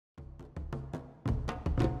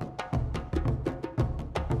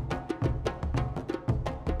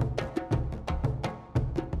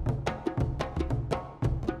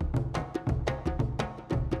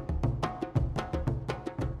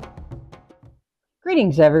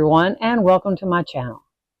Greetings everyone, and welcome to my channel.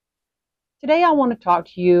 Today I want to talk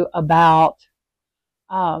to you about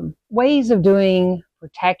ways of doing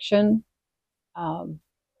protection that,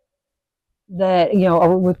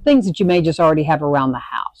 or with things that you may just already have around the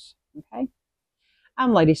house. Okay,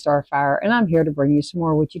 I'm Lady Starfire, and I'm here to bring you some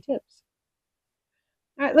more witchy tips.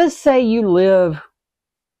 All right, let's say you live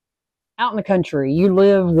out in the country. You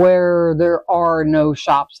live where there are no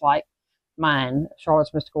shops like mine,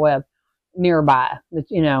 Charlotte's Mystical Web, nearby, that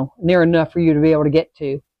near enough for you to be able to get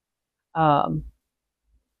to,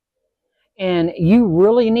 and you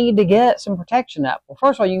really need to get some protection up. Well,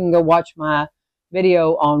 first of all, you can go watch my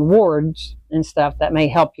video on wards and stuff that may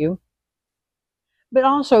help you, but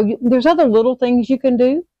also there's other little things you can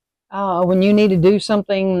do when you need to do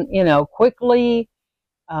something quickly.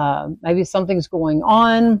 Maybe something's going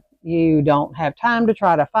on, you don't have time to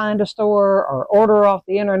try to find a store or order off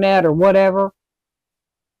the internet or whatever.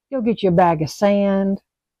 Go get you a bag of sand.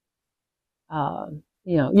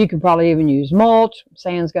 You can probably even use mulch.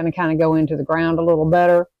 Sand's going to kind of go into the ground a little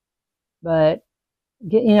better, but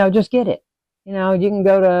just get it. You can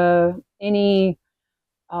go to any.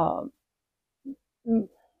 I don't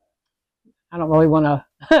really want to.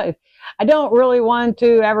 I don't really want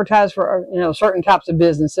to advertise for certain types of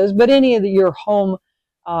businesses, but any of your home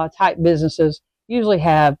type businesses usually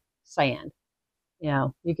have sand.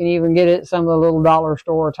 You can even get it at some of the little dollar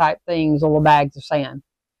store type things, little bags of sand.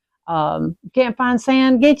 Can't find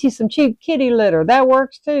sand? Get you some cheap kitty litter. That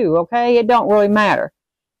works too, okay? It don't really matter.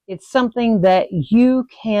 It's something that you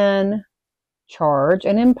can charge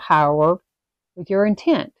and empower with your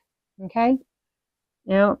intent, okay?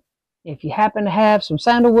 Now, if you happen to have some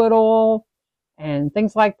sandalwood oil and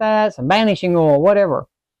things like that, some banishing oil, whatever,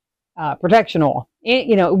 protection oil,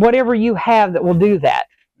 whatever you have that will do that,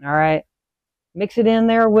 all right? Mix it in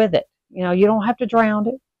there with it. You don't have to drown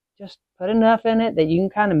it. Just put enough in it that you can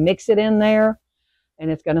kind of mix it in there, and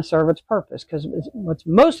it's going to serve its purpose, because what's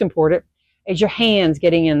most important is your hands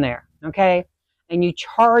getting in there, okay? And you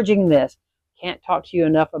charging this. Can't talk to you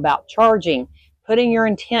enough about charging, putting your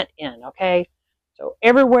intent in, okay? So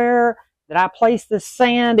everywhere that I place this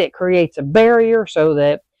sand, it creates a barrier so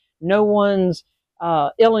that no one's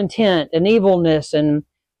ill intent and evilness and,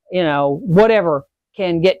 whatever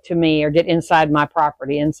can get to me or get inside my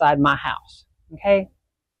property, inside my house, okay?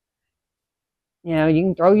 You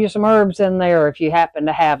can throw you some herbs in there if you happen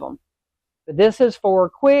to have them. But this is for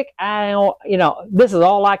quick. This is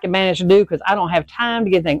all I can manage to do because I don't have time to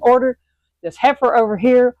get anything ordered. This heifer over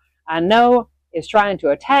here, I know, is trying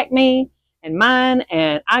to attack me and mine,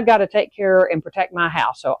 and I got to take care and protect my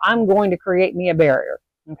house. So I'm going to create me a barrier,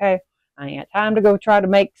 okay? I ain't got time to go try to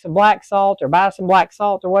make some black salt or buy some black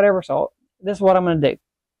salt or whatever, so this is what I'm going to do,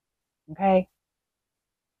 okay?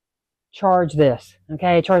 Charge this,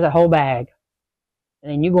 okay? Charge that whole bag.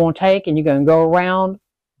 And then you're going to take and you're going to go around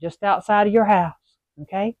just outside of your house,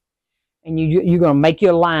 okay? And you're going to make you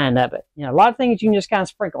a line of it. A lot of things you can just kind of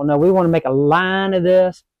sprinkle. No, we want to make a line of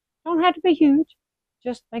this. Don't have to be huge.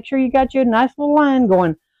 Just make sure you got your nice little line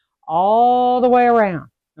going all the way around,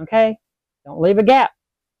 okay? Don't leave a gap.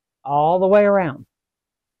 All the way around.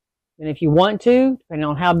 And if you want to, depending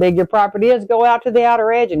on how big your property is, go out to the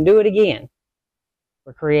outer edge and do it again.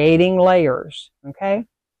 We're creating layers, okay?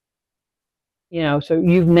 So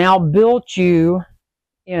you've now built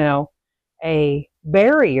a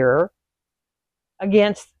barrier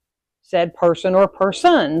against said person or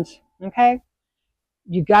persons, okay?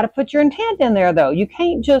 You've got to put your intent in there, though. You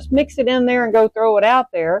can't just mix it in there and go throw it out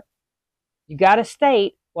there. You got to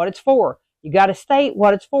state what it's for. You got to state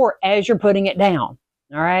what it's for as you're putting it down,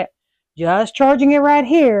 all right? Just charging it right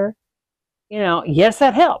here, yes,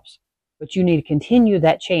 that helps, but you need to continue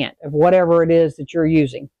that chant of whatever it is that you're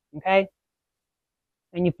using, okay?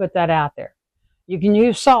 And you put that out there. You can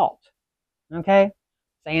use salt, okay?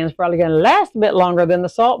 Sand's probably going to last a bit longer than the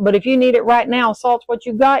salt, but if you need it right now, salt's what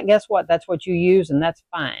you got, guess what? That's what you use, and that's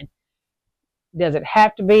fine. Does it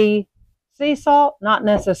have to be sea salt? Not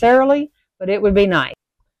necessarily, but it would be nice.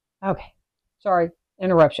 Okay, sorry,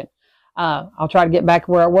 interruption. I'll try to get back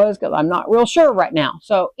where I was because I'm not real sure right now.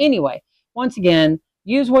 So anyway, once again,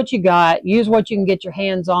 use what you got, use what you can get your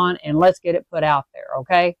hands on, and let's get it put out there,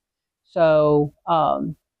 okay? So,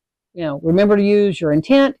 remember to use your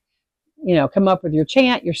intent, come up with your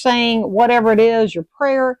chant, your saying, whatever it is, your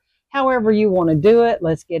prayer, however you want to do it,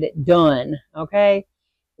 let's get it done, okay?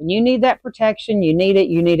 When you need that protection, you need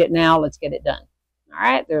it now, let's get it done. All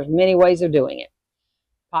right, there's many ways of doing it.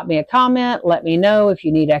 Pop me a comment, let me know if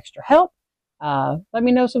you need extra help. Let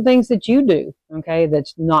me know some things that you do, okay,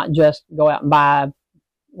 that's not just go out and buy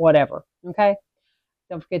whatever, okay?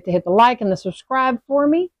 Don't forget to hit the like and the subscribe for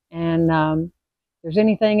me. And there's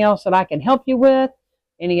anything else that I can help you with,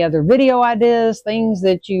 any other video ideas, things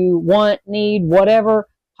that you want, need, whatever,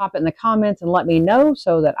 pop it in the comments and let me know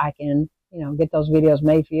so that I can, get those videos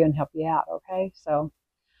made for you and help you out, okay? So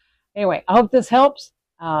anyway, I hope this helps.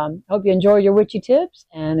 Hope you enjoy your witchy tips.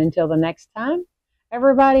 And until the next time,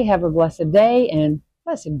 everybody have a blessed day and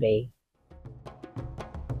blessed be.